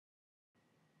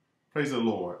Praise the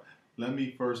Lord. Let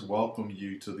me first welcome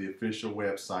you to the official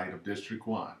website of District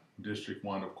 1. District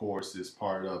 1, of course, is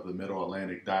part of the Middle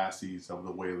Atlantic Diocese of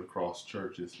the Way of the Cross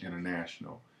Churches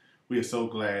International. We are so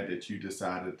glad that you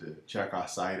decided to check our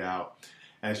site out.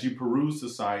 As you peruse the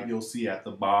site, you'll see at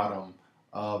the bottom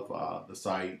of the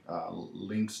site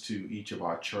links to each of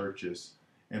our churches.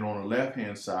 And on the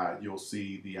left-hand side, you'll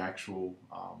see the actual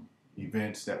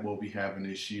events that we'll be having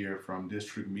this year, from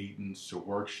district meetings to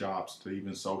workshops to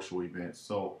even social events.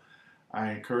 So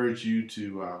I encourage you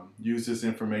to use this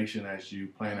information as you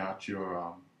plan out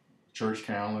your church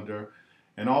calendar.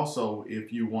 And also,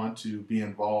 if you want to be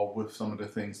involved with some of the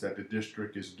things that the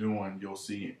district is doing, you'll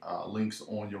see links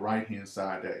on your right hand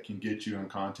side that can get you in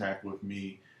contact with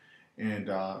me and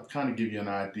kind of give you an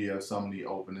idea of some of the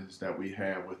openings that we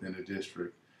have within the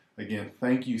district. Again,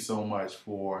 thank you so much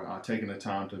for taking the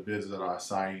time to visit our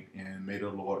site, and may the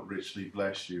Lord richly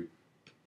bless you.